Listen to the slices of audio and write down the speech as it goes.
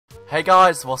Hey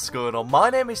guys, what's going on? My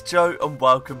name is Joe and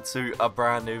welcome to a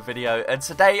brand new video, and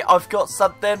today I've got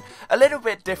something a little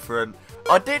bit different.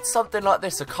 I did something like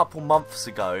this a couple months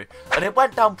ago and it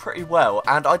went down pretty well,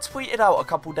 and I tweeted out a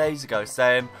couple days ago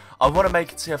saying I want to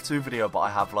make a TF2 video but I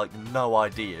have like no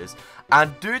ideas,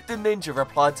 and Dude the Ninja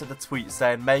replied to the tweet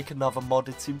saying make another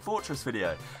modded Team Fortress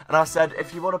video, and I said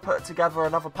if you want to put together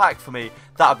another pack for me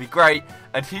that would be great,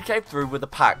 and he came through with a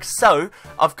pack. So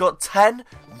I've got 10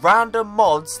 random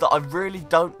mods that I really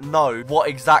don't know what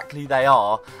exactly they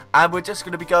are, and we're just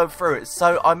going to be going through it.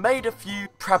 So I made a few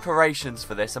preparations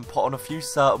for this and put on a few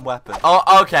certain weapons. Oh,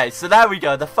 okay, so there we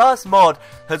go. The first mod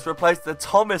has replaced the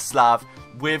Tomislav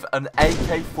with an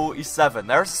AK-47.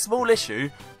 There is a small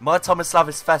issue. My Tomislav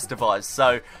is festivized,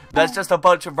 so there's just a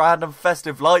bunch of random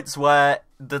festive lights where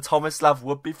the Tomislav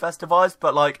would be festivized,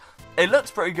 but like, it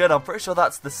looks pretty good. I'm pretty sure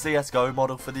that's the CSGO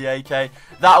model for the AK.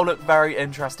 That'll look very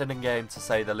interesting in game, to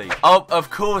say the least. Oh, of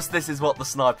course, this is what the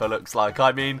sniper looks like.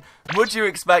 I mean, would you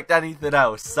expect anything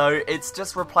else? So it's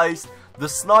just replaced the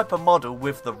sniper model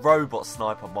with the robot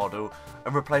sniper model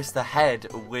and replaced the head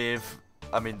with,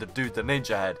 the Dude the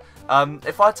Ninja head.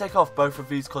 If I take off both of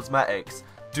these cosmetics,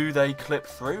 do they clip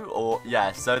through? Or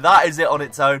yeah, so that is it on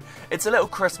its own. It's a little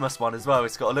Christmas one as well.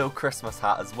 It's got a little Christmas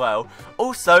hat as well.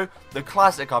 Also, the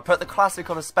classic. I put the classic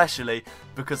on especially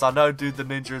because I know Dude the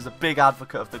Ninja is a big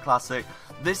advocate of the classic.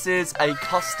 This is a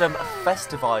custom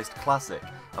festivized classic,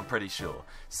 I'm pretty sure.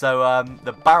 So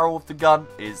the barrel of the gun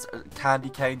is candy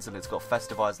canes and it's got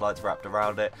festivized lights wrapped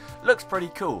around it. Looks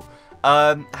pretty cool.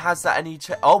 Has that any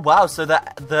oh wow, so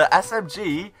the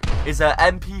SMG is a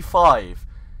MP5.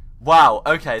 Wow,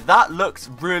 okay, that looks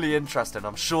really interesting.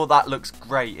 I'm sure that looks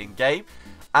great in game.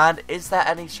 And is there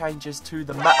any changes to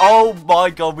the oh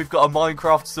my god, we've got a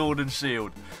Minecraft sword and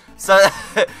shield. So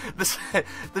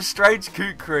the strange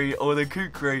kukri, or the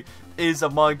kukri, is a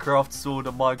Minecraft sword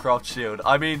and Minecraft shield.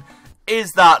 I mean,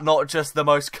 is that not just the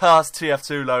most cursed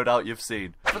TF2 loadout you've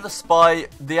seen? For the spy,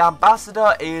 the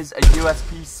ambassador is a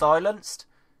USP silenced.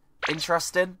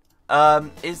 Interesting.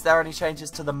 Is there any changes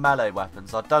to the melee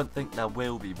weapons? I don't think there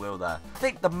will be, will there? I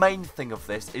think the main thing of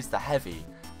this is the heavy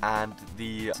and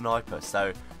the sniper,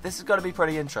 so this is going to be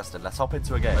pretty interesting. Let's hop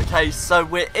into a game. Okay, so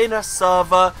we're in a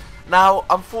server. Now,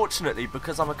 unfortunately,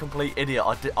 because I'm a complete idiot,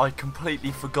 I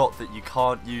completely forgot that you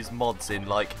can't use mods in,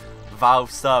 like,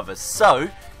 Valve servers. So,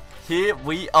 here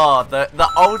we are, the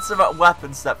ultimate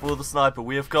weapon set for the sniper.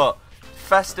 We have got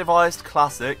Festivized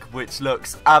Classic, which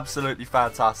looks absolutely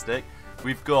fantastic.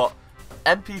 We've got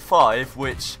MP5,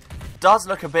 which does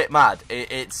look a bit mad.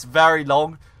 It's very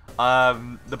long.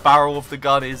 The barrel of the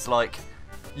gun is like,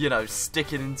 you know,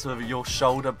 sticking into your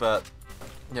shoulder, but,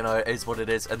 you know, it is what it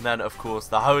is. And then, of course,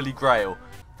 the Holy Grail,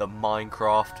 the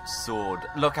Minecraft sword.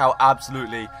 Look how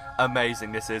absolutely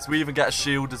amazing this is. We even get a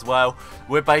shield as well.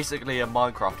 We're basically a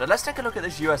Minecrafter. Let's take a look at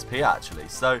this USP actually.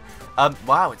 So,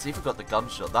 wow, it's even got the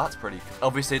gunshot. That's pretty cool.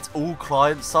 Obviously, it's all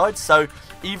client side, so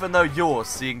even though you're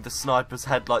seeing the sniper's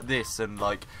head like this and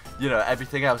like, you know,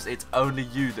 everything else, it's only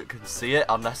you that can see it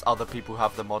unless other people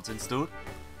have the mods installed.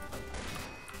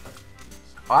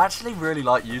 I actually really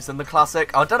like using the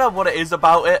classic. I don't know what it is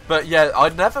about it, but yeah, I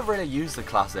never really use the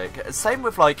classic. Same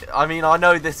with like, I mean, I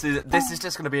know this is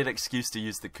just going to be an excuse to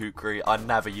use the kukri. I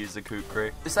never use the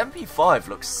kukri. This MP5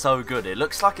 looks so good. It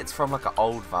looks like it's from like an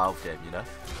old Valve game, you know?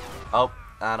 Oh,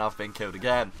 and I've been killed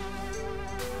again.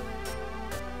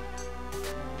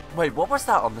 Wait, what was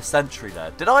that on the sentry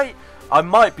there? Did I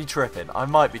might be tripping. I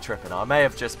might be tripping. I may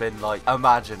have just been like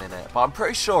imagining it, but I'm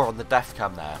pretty sure on the death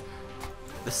cam there,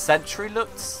 the sentry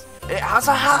looks... It has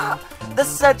a hat! The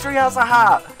sentry has a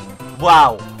hat!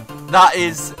 Wow. That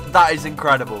is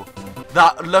incredible.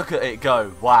 Look at it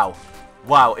go. Wow.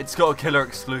 Wow, it's got a killer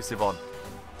exclusive on.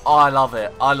 Oh, I love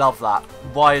it. I love that.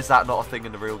 Why is that not a thing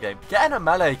in the real game? Getting a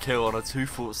melee kill on a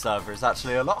 2-fort server is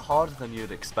actually a lot harder than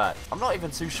you'd expect. I'm not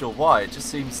even too sure why. It just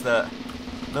seems that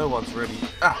no one's really...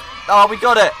 Oh, we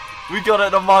got it! We got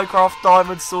it, the Minecraft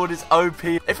Diamond Sword is OP.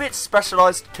 If it's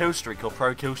specialized kill streak or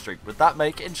pro kill streak, would that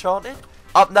make it enchanted?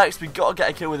 Up next, we got to get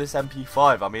a kill with this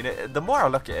MP5. I mean, the more I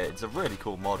look at it, it's a really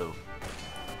cool model.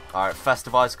 Alright,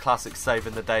 Festivized Classic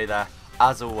saving the day there,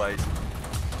 as always.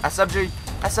 SMG!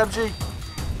 SMG!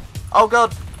 Oh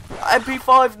god!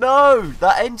 MP5, no!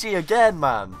 That NG again,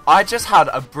 man. I just had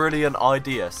a brilliant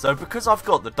idea. So because I've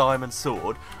got the Diamond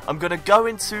Sword, I'm going to go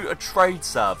into a trade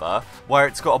server where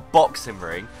it's got a boxing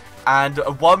ring and a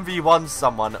 1v1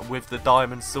 someone with the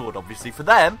Diamond Sword. Obviously for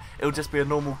them, it'll just be a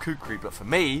normal kukri, but for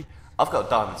me, I've got a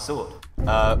Diamond Sword.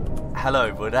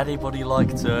 Hello, would anybody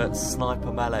like to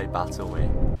sniper melee battle me?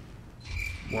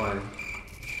 Why?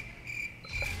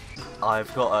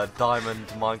 I've got a diamond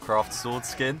Minecraft sword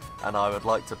skin, and I would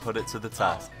like to put it to the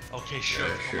test. Okay, sure.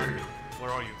 Where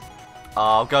are you?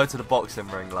 I'll go to the boxing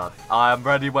ring, lad. I am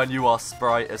ready when you are,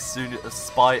 Sprite. As soon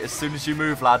as you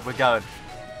move, lad, we're going.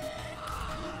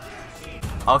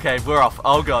 Okay, we're off.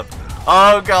 Oh god.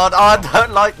 Oh god, I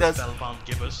don't like this.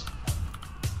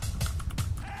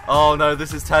 Oh no,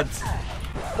 this is tense.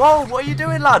 Whoa, what are you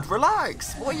doing, lad?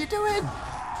 Relax. What are you doing?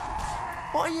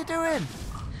 What are you doing?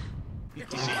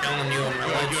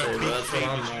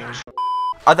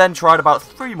 I then tried about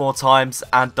 3 more times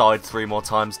and died 3 more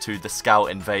times to the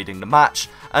scout invading the match,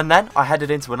 and then I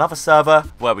headed into another server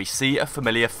where we see a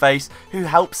familiar face who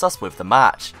helps us with the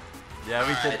match. Yeah,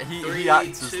 we did. He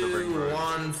acts as the ring bro.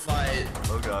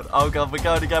 Oh god, we're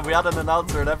going again. We had an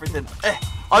announcer and everything.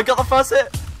 I got the first hit.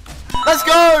 Let's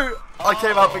go! I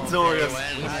came out victorious.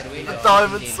 The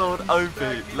diamond sword OP.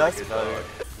 Let's go.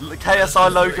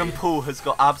 KSI Logan Paul has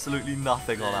got absolutely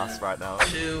nothing on us right now.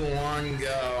 2, 1,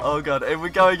 go. Oh god, here we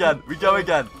go again. We go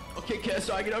again. Okay,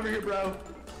 KSI, get over here, bro.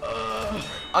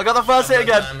 I got the first hit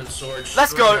again.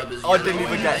 Let's go. I didn't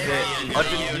even get hit. I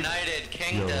United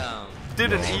Kingdom.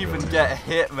 Didn't even get a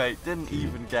hit, mate. Didn't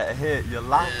even get a hit. You're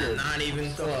laughing. Not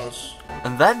even close.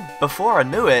 And then, before I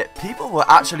knew it, people were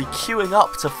actually queuing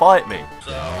up to fight me.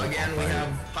 So again, we have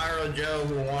PyroJoe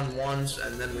who won once,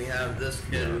 and then we have this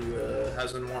kid who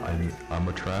hasn't won. I'm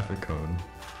a traffic cone.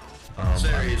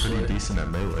 Seriously. I'm pretty decent at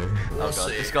melee. Oh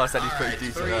god, this guy said he's pretty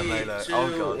decent at melee. Oh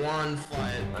god. 3, 2, 1,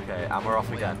 fight. Okay, and we're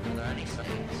off again. Are there any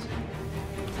settings?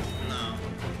 No.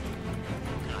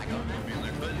 Can I go in there? I mean,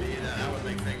 there could be. That would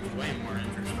make things way more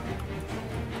interesting.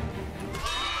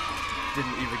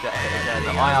 Didn't even get hit again.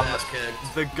 I am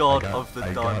the god of the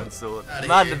diamond sword.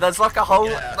 Man, there's like a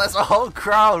whole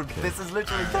crowd. This is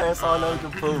literally KSI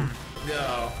Logan Paul.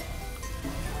 Go.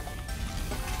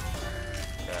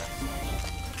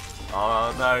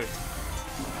 Oh no.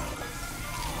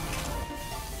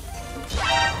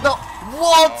 No,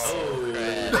 what?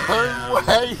 Oh, no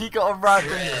way, he got a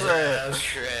random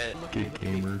crit. Get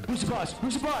gamered. Who's the boss?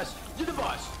 Who's the boss? You're the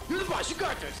boss. You're the boss. You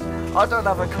got this. I don't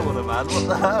have a corner, man. What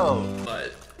the hell?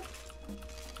 But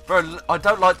Bro, I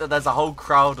don't like that there's a whole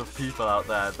crowd of people out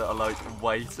there that are like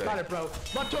waiting. Got it, bro.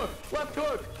 Left hook. Left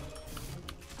hook.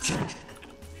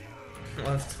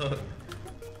 left hook.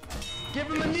 Give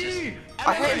him a knee.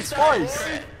 I hit him twice.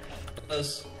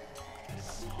 Let's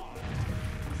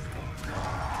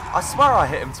I swear I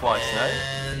hit him twice, no?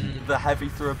 and The heavy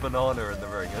threw a banana in the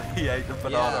ring and he ate the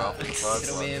banana off the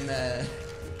first one.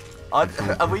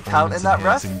 Are we counting that,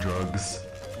 ref? Drugs.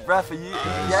 Ref, are you?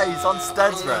 Yeah, he's on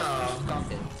Stead's ref.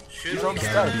 He's on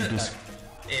Stead.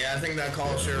 yeah, I think that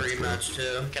calls for a rematch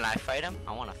too. Can I fight him?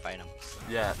 I want to fight him.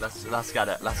 Yeah, let's get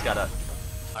it. Let's get it.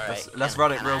 Alright. Let's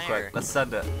run it real quick. Let's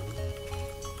send it.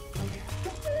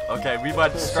 Okay, we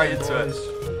went straight into it.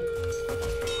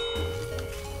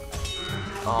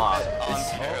 Oh,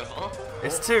 terrible.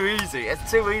 It's too easy.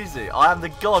 It's too easy. I am the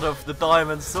god of the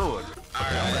diamond sword.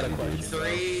 Alright,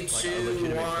 3,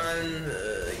 2, 1,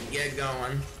 get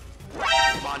going.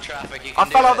 Come on, traffic. You can I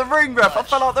fell do out it. the ring, ref. I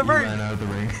fell out the You ring. ran out of the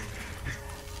ring.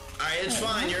 Alright, it's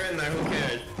fine, you're in there, who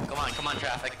cares? Come on,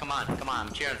 traffic. Come on.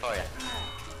 I'm cheering for you.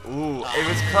 Ooh, it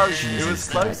was close. It was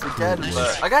close again,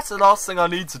 but I guess the last thing I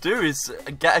need to do is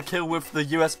get a kill with the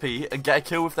USP and get a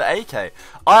kill with the AK.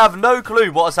 I have no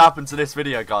clue what has happened to this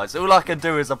video, guys. All I can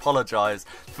do is apologise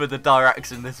for the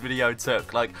direction this video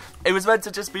took. Like, it was meant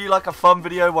to just be like a fun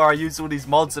video where I used all these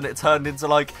mods and it turned into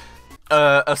like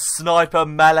a sniper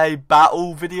melee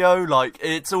battle video. Like,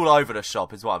 it's all over the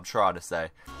shop is what I'm trying to say.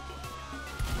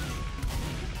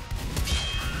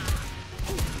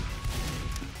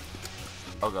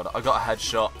 Oh god, I got a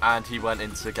headshot and he went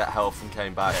in to get health and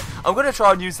came back. I'm going to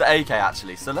try and use the AK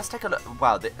actually, so let's take a look.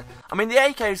 Wow, I mean the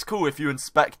AK is cool if you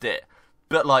inspect it,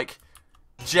 but like,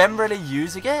 generally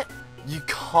using it, you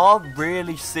can't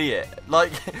really see it.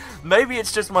 Like, maybe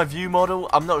it's just my view model,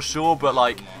 I'm not sure, but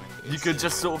like, you could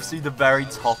just sort of see the very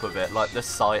top of it, like the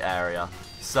sight area.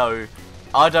 So,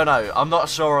 I don't know, I'm not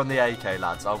sure on the AK,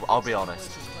 lads, I'll be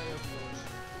honest.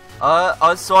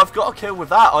 So I've got a kill with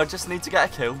that. I just need to get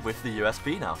a kill with the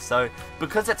USP now. So,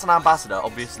 because it's an ambassador,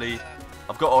 obviously,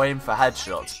 I've got to aim for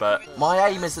headshots. But my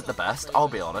aim isn't the best, I'll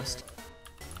be honest.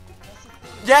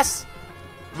 Yes!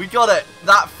 We got it!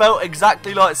 That felt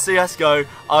exactly like CSGO.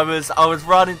 I was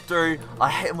running through,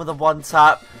 I hit him with a one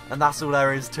tap, and that's all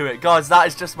there is to it. Guys, that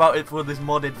is just about it for this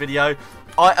modded video.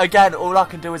 Again, all I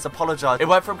can do is apologise. It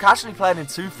went from casually playing in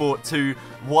 2-4 to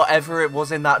whatever it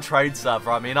was in that trade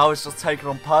server. I mean, I was just taking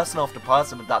on person after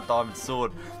person with that diamond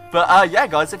sword. But yeah,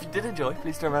 guys, if you did enjoy,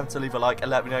 please don't remember to leave a like and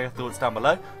let me know your thoughts down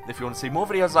below. If you want to see more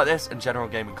videos like this and general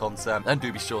gaming content, then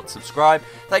do be sure to subscribe.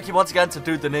 Thank you once again to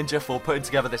Dude the Ninja for putting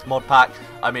together this mod pack.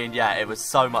 I mean, yeah, it was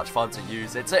so much fun to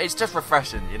use. It's just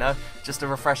refreshing, you know? Just a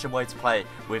refreshing way to play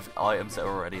with items that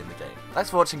are already in the game. Thanks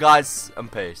for watching, guys, and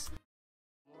peace.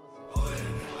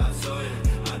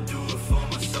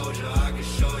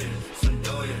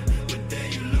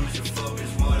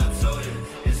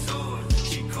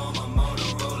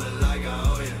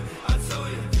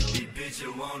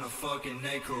 Fucking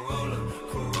a Corona,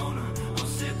 I'm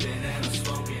sipping and I'm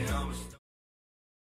smoking,